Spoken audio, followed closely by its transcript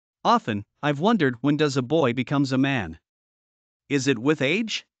Often, I've wondered, when does a boy becomes a man? Is it with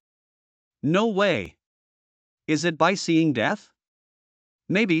age? No way. Is it by seeing death?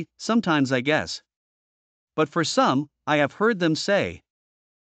 Maybe, sometimes I guess. But for some, I have heard them say,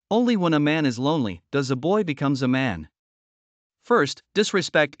 only when a man is lonely does a boy becomes a man. First,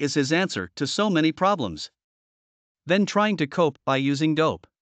 disrespect is his answer to so many problems. Then trying to cope by using dope.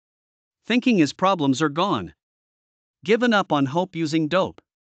 Thinking his problems are gone. Given up on hope using dope.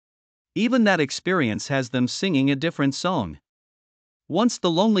 Even that experience has them singing a different song. Once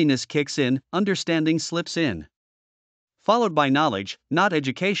the loneliness kicks in, understanding slips in. Followed by knowledge, not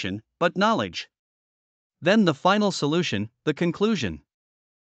education, but knowledge. Then the final solution, the conclusion.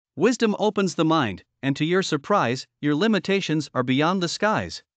 Wisdom opens the mind, and to your surprise, your limitations are beyond the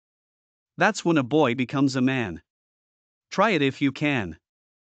skies. That's when a boy becomes a man. Try it if you can.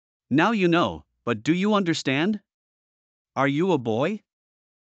 Now you know, but do you understand? Are you a boy?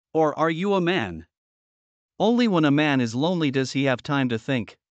 Or are you a man? Only when a man is lonely does he have time to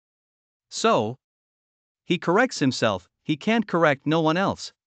think. So, he corrects himself, he can't correct no one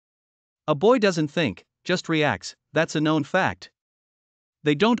else. A boy doesn't think, just reacts, that's a known fact.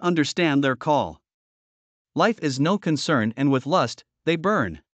 They don't understand their call. Life is no concern, and with lust, they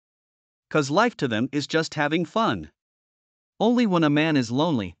burn. 'Cause life to them is just having fun. Only when a man is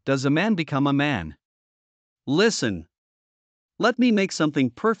lonely does a man become a man. Listen. Let me make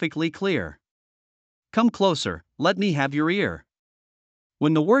something perfectly clear. Come closer, let me have your ear.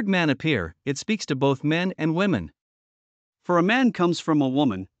 When the word man appear, it speaks to both men and women. For a man comes from a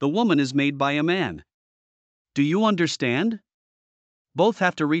woman, the woman is made by a man. Do you understand? Both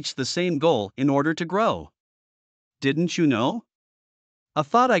have to reach the same goal in order to grow. Didn't you know? A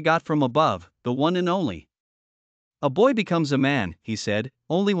thought I got from above, the one and only. A boy becomes a man, he said,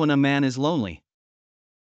 only when a man is lonely.